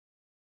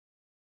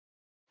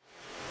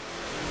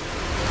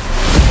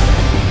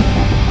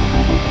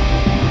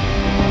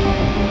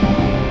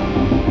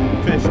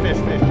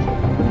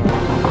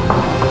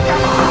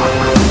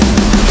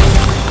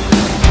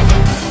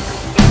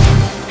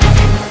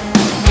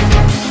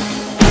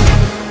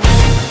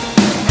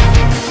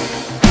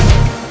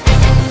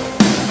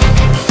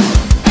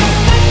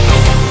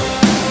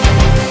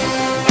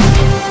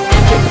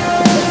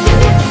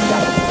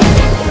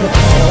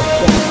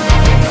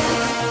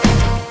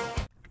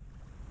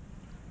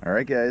All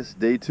right, guys,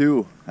 day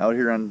 2 out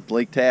here on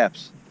Lake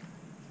Tapps.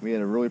 We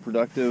had a really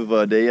productive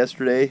day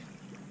yesterday.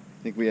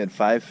 I think we had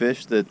 5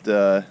 fish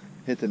that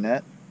hit the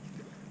net,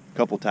 a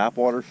couple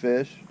topwater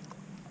fish.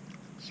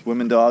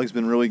 Swimming Dog's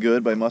been really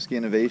good by Musky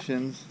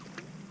Innovations,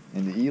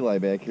 and the Eli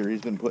back here,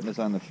 he's been putting us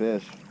on the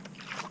fish.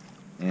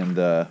 And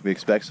we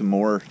expect some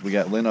more. We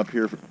got Lynn up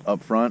here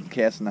up front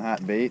casting the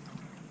hot bait.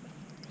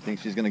 I think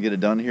she's going to get it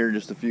done here in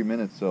just a few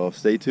minutes, so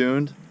stay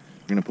tuned.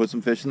 We're going to put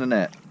some fish in the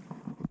net.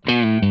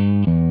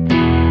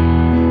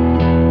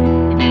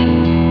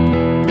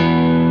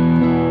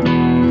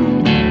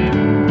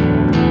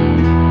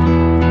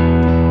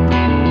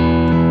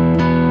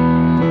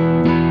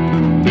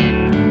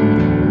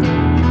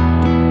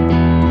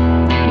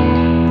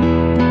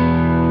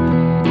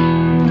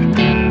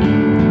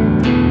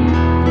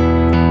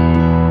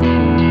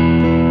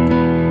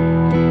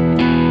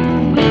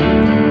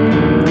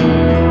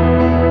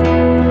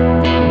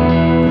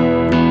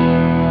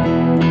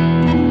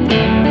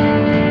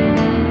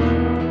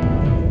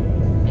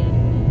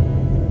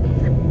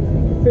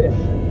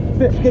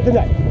 Fish, get the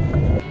net.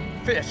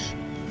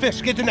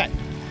 Fish, get the net.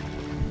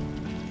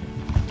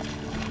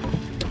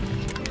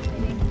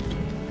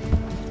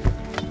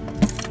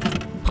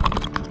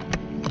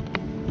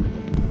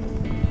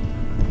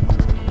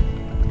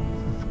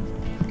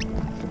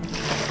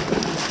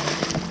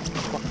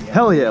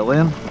 Hell yeah,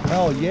 Lynn.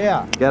 Hell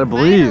yeah. Gotta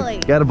believe. Finally.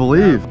 Gotta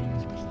believe.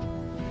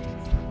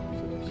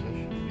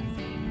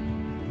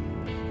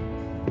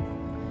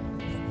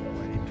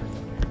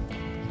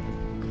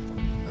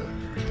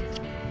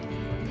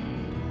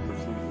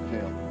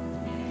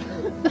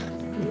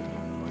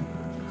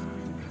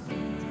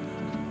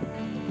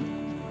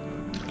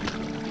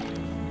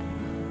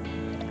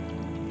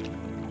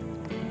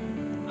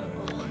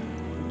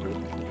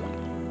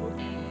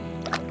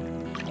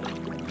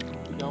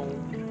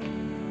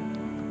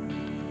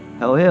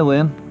 Hell yeah,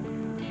 Lynn.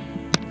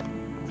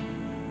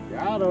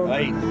 Got him.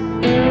 Nice.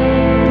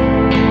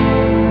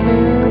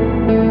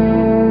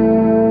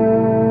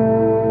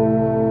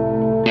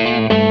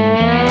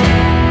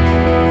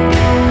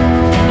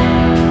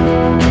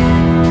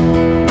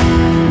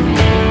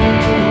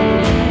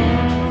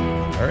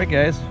 All right,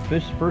 guys,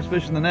 first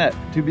fish in the net.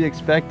 To be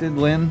expected,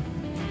 Lynn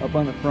up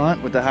on the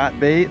front with the hot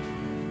bait.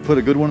 Put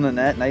a good one in the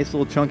net, nice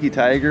little chunky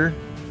tiger,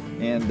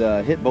 and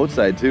hit both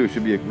sides too.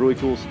 Should be a really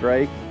cool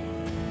strike.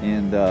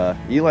 And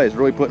Eli is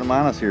really putting them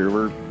on us here.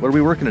 What are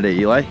we working today,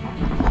 Eli?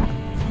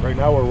 Right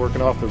now we're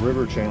working off the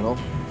river channel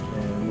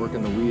and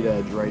working the weed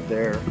edge right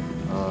there,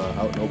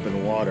 out in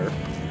open water.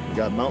 We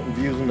got mountain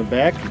views in the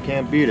back, you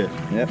can't beat it.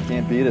 Yep,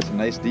 can't beat it. Some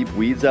nice deep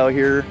weeds out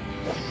here.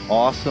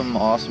 Awesome,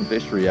 awesome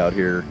fishery out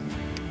here.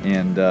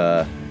 And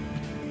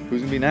who's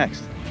gonna be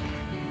next?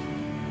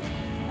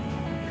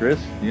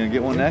 Chris, you gonna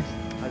get one next?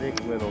 I think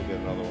Lynn will get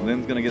another one.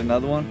 Lynn's gonna get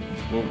another one?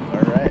 Well,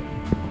 all right.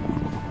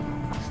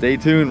 Stay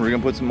tuned, we're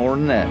gonna put some more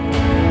in the net.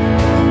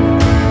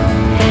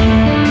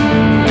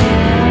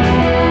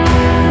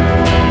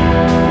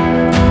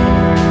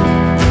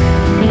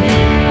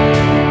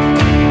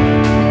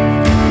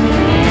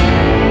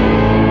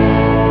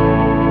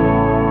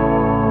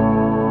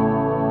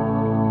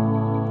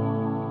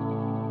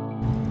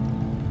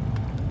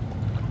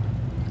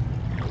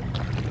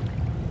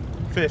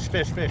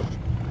 Fish.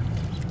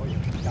 Oh,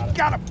 yeah.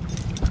 Got him.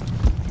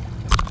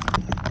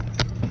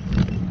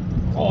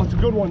 Oh, it's a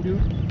good one,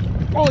 dude.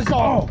 Oh, it's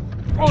all.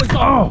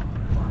 Oh.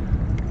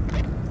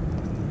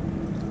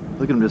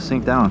 Look at him just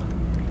sink down.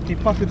 He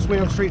fucking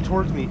swam straight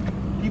towards me.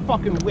 He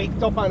fucking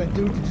waked up on it,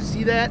 dude. Did you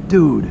see that?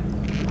 Dude.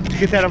 Did you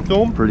get that on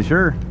film? Pretty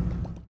sure.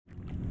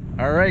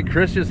 All right,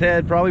 Chris just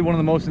had probably one of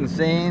the most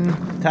insane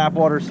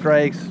topwater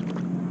strikes.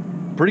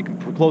 Pretty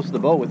close to the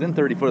boat, within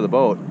 30 foot of the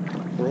boat.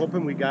 We're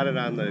hoping we got it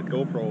on the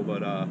GoPro,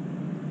 but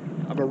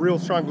I'm a real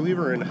strong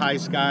believer in high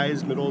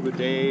skies, middle of the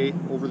day,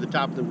 over the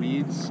top of the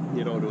weeds,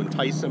 you know, to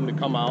entice them to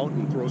come out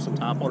and throw some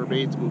topwater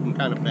baits, moving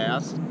kind of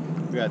fast.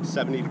 We got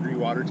 70-degree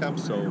water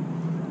temps, so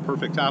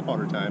perfect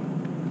topwater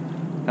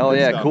time. Hell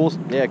yeah, stuff.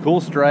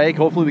 cool strike.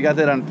 Hopefully we got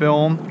that on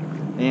film,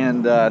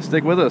 and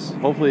stick with us.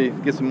 Hopefully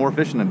get some more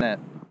fish in the net.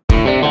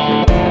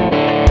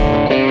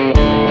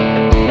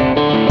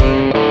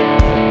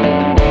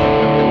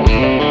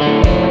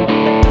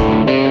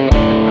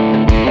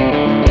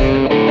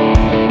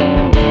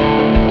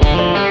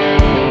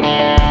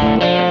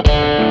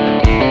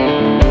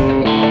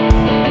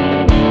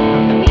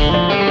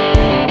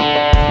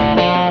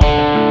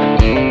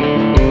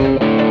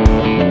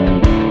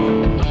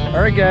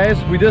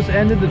 Guys, we just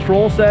ended the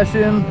troll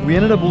session. We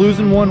ended up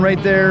losing one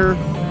right there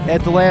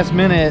at the last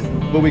minute,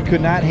 but we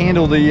could not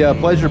handle the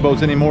pleasure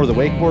boats anymore. The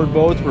wakeboard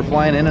boats were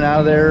flying in and out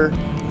of there.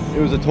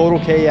 It was a total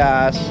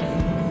chaos,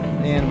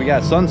 and we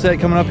got sunset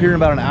coming up here in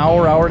about an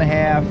hour and a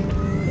half,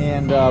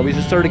 and we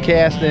just started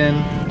casting,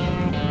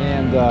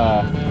 and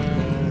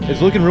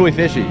it's looking really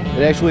fishy.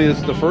 It actually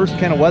is the first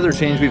kind of weather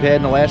change we've had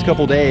in the last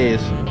couple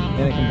days,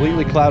 and it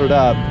completely clouded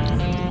up.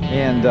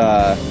 And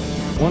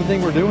one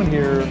thing we're doing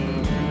here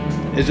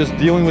is just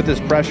dealing with this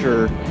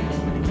pressure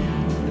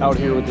out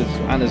here with this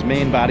on this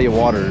main body of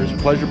water.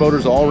 There's pleasure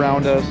boaters all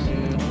around us,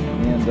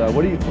 and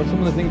what's some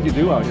of the things you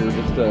do out here?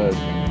 Just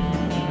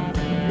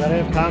You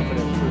gotta have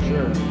confidence for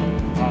sure.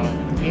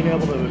 Being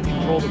able to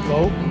control the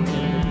boat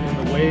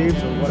and the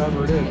waves or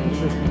whatever it is.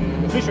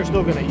 The fish are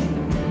still gonna eat,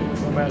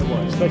 no matter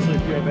what. Especially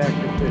if you have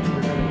active fish,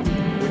 they're gonna eat,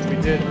 which we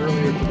did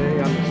earlier today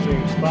on the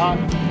same spot.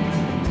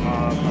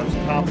 On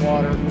some top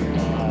water,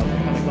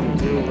 kind of coming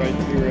through right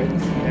here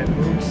at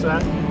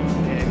moonset,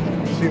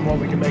 and seeing what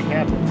we can make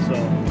happen. So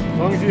as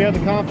long as you have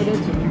the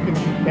confidence and you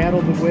can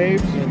battle the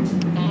waves and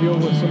deal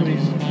with some of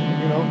these,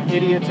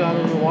 idiots out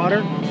in the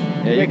water,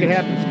 make it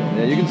happen still.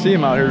 Yeah, you can see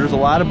them out here. There's a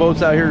lot of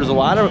boats out here. There's a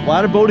lot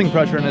of boating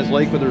pressure in this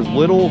lake, but there's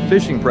little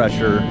fishing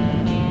pressure,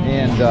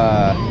 and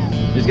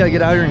you just got to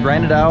get out here and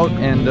grind it out,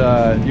 and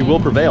you will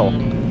prevail.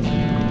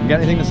 You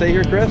got anything to say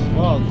here, Chris?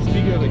 Well,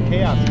 speaking of the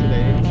chaos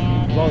today,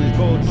 with all these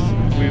boats,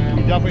 we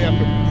definitely have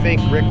to thank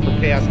Rick for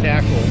Chaos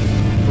Tackle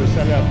for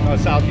setting up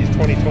Southeast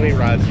 2020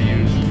 rods to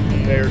use.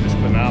 They're just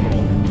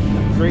phenomenal.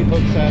 Great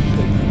hook sets.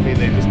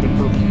 They've just been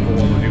perfect for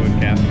what we're doing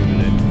casting today.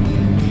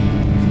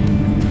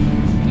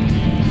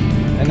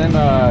 And then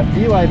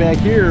Eli back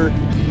here,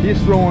 he's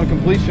throwing a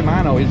complete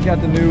Shimano. He's got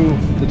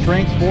the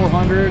Tranks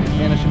 400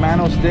 and a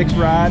Shimano Sticks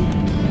rod.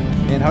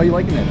 And how are you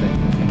liking that thing?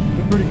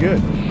 They're pretty good.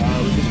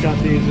 We just got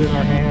these in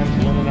our hands.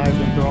 Lynn and I have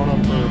been throwing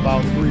them for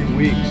about 3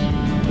 weeks.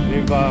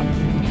 They've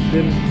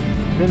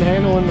been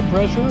handling the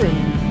pressure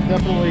and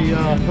definitely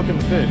hooking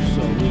the fish.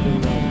 So we've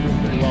been doing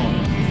pretty well on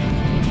it.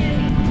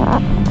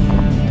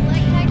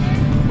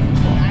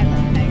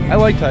 I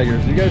like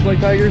tigers. You guys like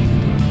tigers?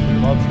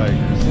 Love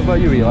tigers. What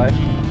about you, Eli?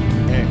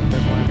 Hey,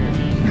 that's why I'm here.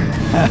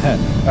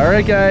 All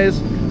right,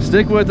 guys,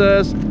 stick with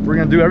us. We're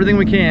gonna do everything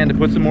we can to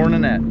put some more in the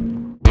net.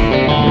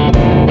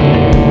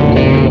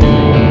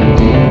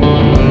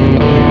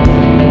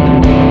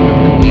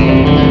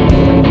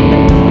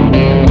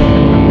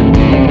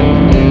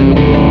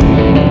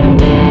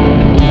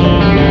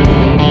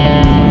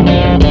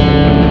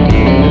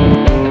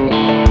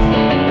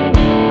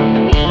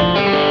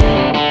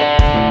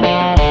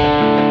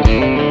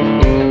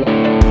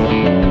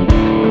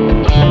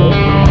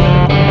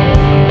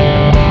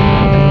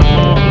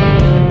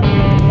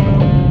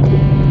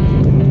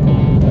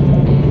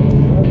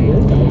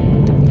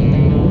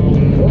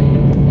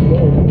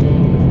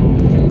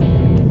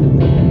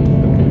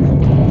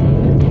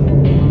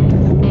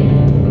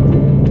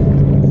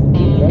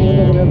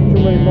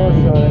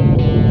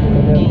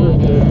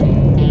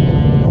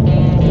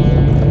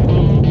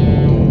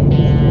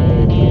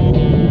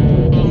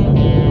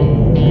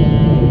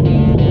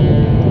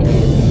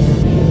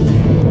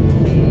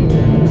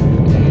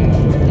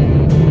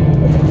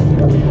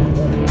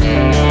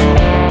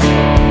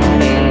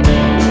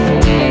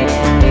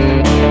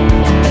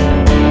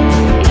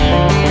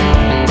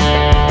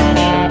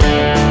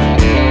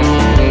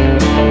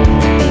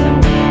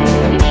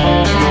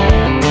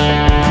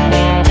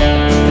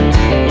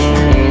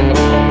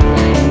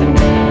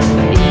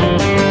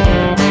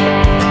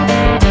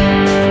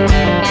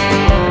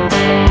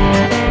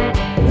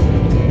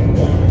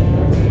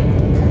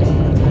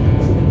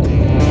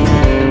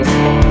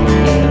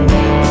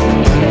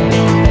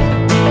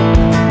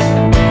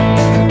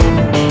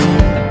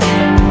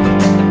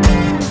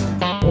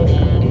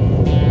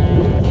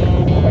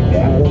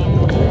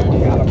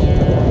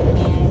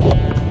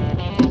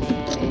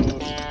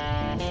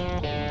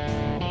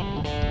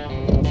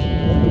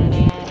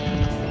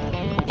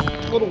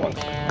 Little one.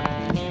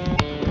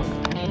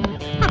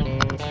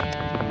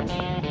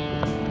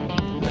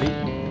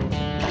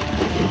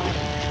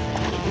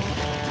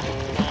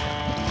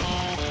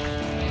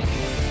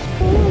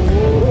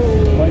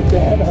 Like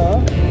that, huh?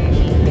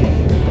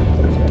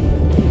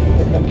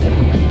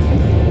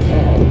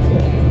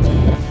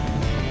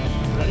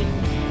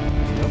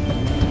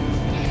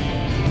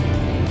 Ready?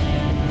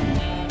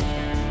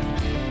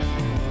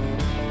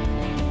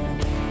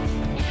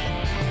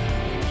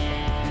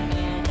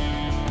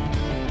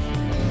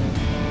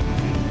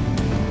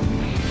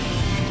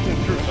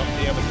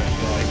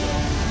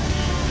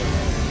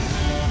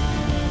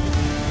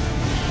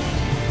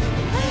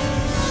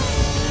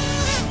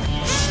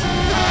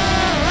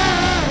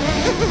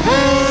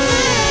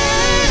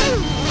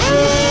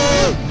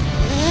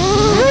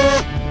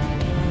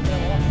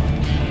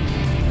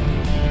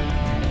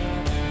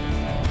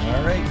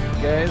 Alright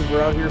guys,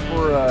 we're out here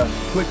for a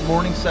quick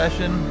morning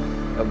session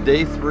of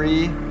day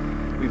 3.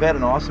 We've had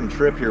an awesome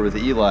trip here with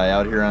Eli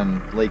out here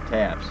on Lake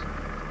Taps.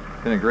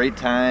 Been a great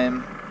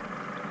time.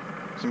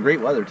 Some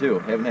great weather too.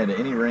 Haven't had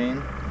any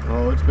rain.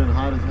 Oh, it's been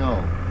hot as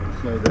hell.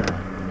 Let's say that.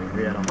 I mean,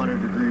 we had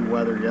 100-degree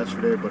weather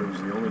yesterday, but it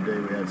was the only day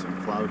we had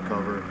some cloud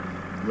cover.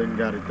 Lynn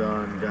got it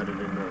done, got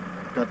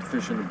the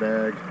fish in the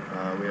bag.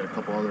 We had a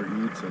couple other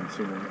eats and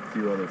seen a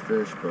few other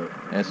fish, but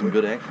Had some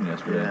good action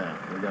yesterday.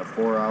 yeah, we got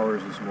 4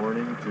 hours this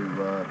morning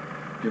to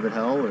give it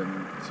hell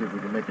and see if we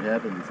can make it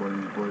happen before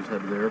these boys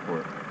head to the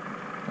airport.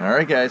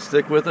 Alright guys,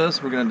 stick with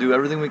us. We're going to do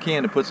everything we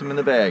can to put some in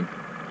the bag.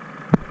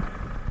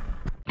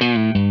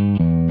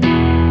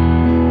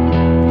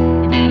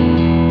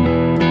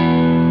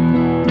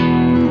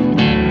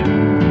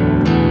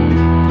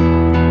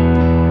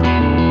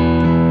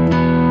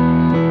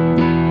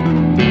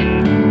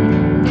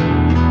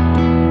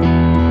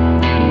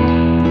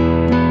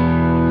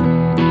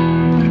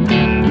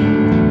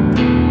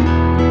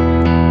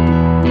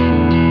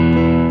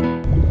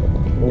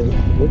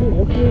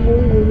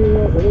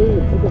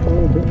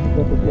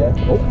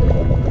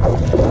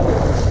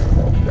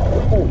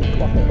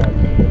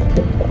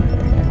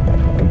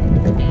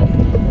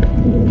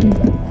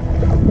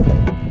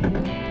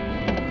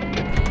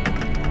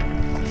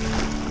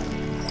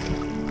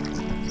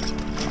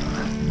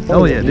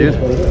 Hell yeah, dude.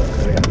 It's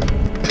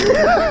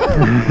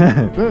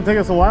gonna take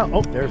us a while.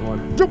 Oh, there's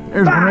one.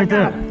 There's one right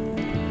there.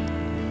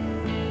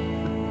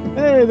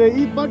 Hey, they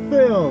eat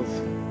bucktails.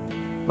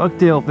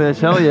 Bucktail fish,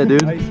 hell yeah,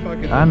 dude. Nice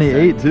fucking On the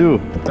 8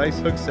 too. Nice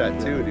hook set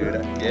too,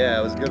 dude. Yeah,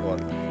 it was a good one.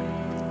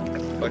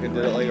 Fucking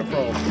did it like a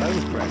pro. That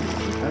was practice.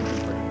 That was practice.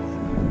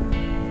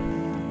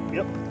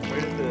 Yep.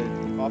 Right at the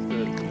off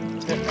the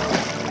tip.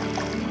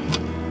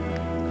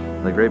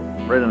 Like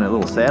right on that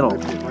little saddle.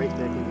 Right back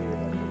in here.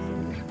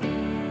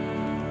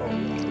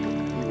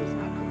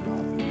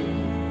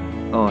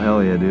 Oh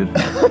hell yeah, dude.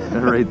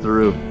 Right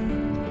through.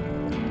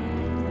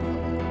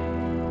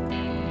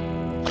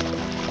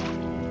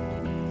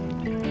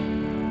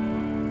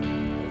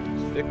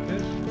 Thick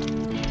fish.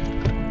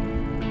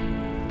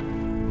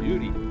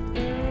 Beauty.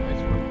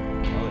 Nice one.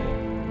 Oh yeah.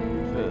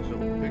 Good fish.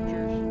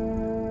 Pictures.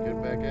 Get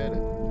back at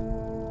it.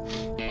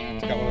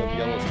 It's got one of those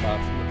yellow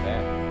spots in the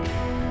back.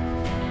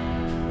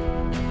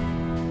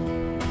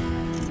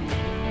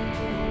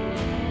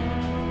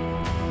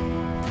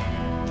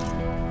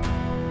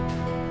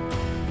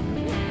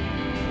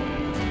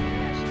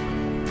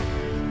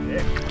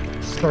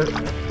 Start.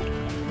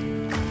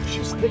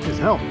 She's thick as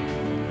hell.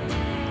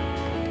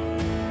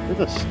 It's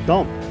a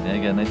stump. Yeah,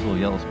 you got a nice little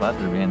yellow spot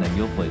there behind that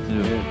gill plate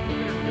too.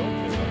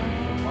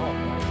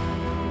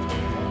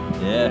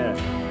 Yeah.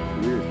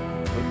 Weird.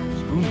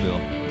 Spoonbill.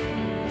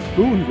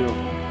 Spoonbill.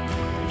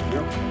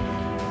 Yep.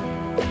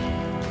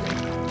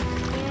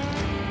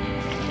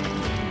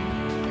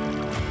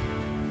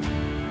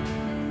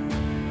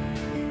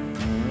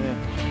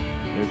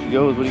 There she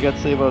goes. What do you got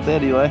to say about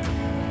that, Eli? I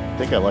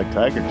think I like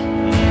tigers.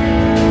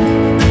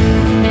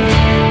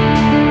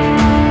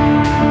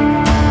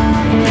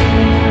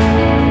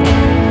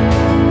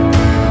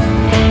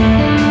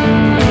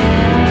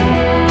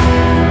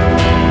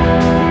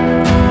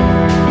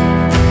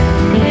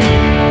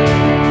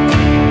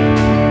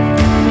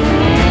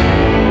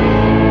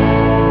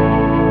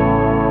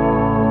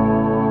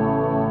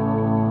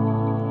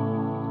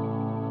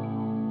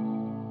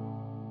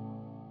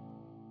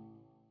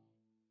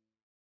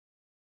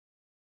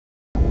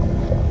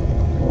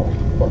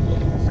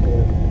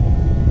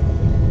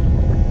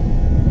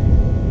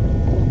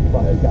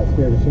 Got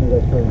scared as soon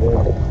as I turned in. I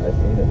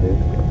seen it, dude.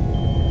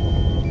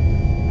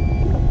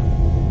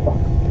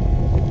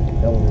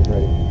 That one was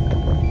ready.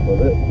 Was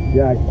it?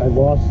 Yeah, I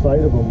lost sight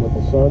of him with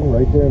the sun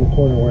right there in the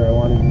corner where I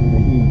wanted him to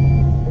eat.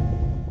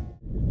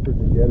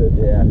 Couldn't get it.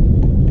 Yeah.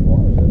 He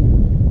wanted it.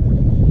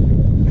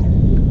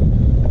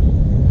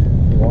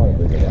 He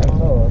wanted it. I don't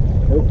know.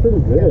 It was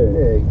pretty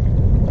big.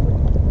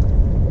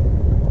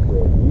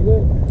 Will he eat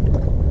it?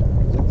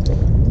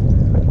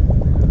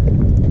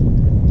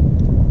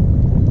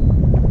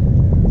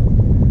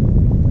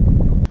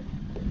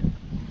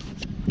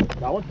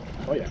 That one?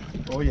 Oh yeah.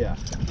 Oh yeah.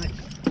 Nice.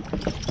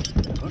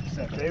 Hook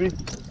set, baby.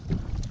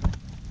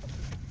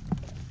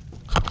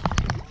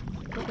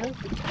 Okay.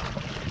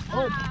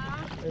 Oh,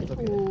 it's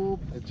okay.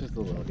 It's just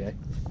a little guy.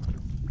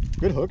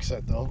 Good hook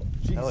set though.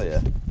 Jesus. Hell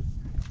yeah.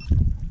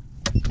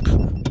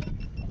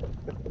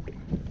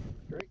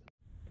 Great.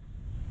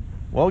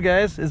 Well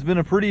guys, it's been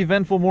a pretty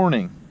eventful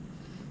morning.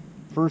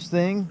 First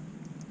thing,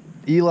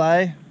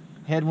 Eli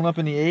had one up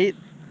in the 8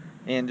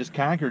 and just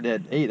conquered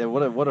that 8.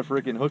 What a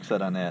freaking hook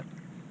set on that.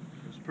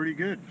 Pretty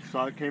good.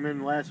 Saw it came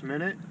in last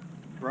minute,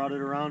 brought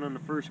it around on the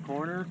first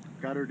corner,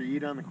 got her to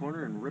eat on the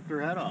corner and ripped her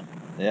head off.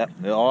 Yeah,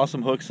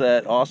 awesome hook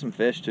set, awesome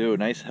fish too,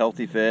 nice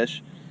healthy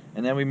fish.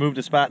 And then we moved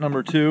to spot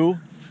number 2,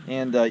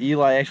 and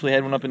Eli actually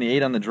had one up in the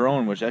 8 on the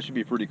drone, which that should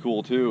be pretty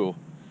cool too.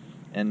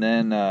 And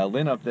then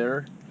Lynn up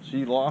there,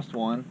 she lost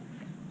one,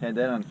 had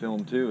that on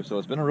film too. So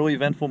it's been a really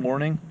eventful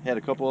morning. Had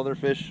a couple other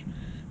fish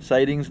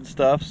sightings and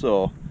stuff,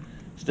 so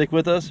stick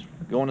with us,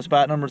 going to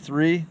spot number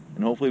 3,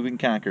 and hopefully we can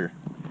conquer.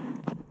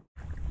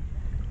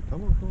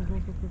 Come on,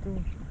 go.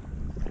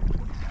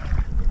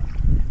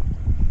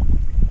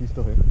 He's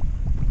still here.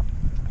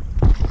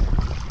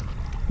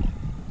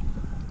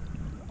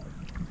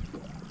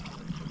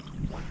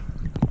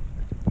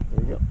 There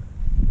you go.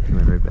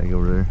 Went right back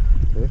over there.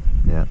 Okay.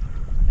 Yeah.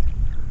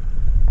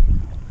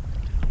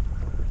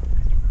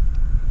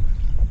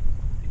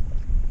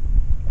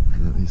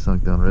 He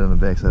sunk down right on the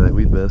backside of that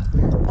weed bed.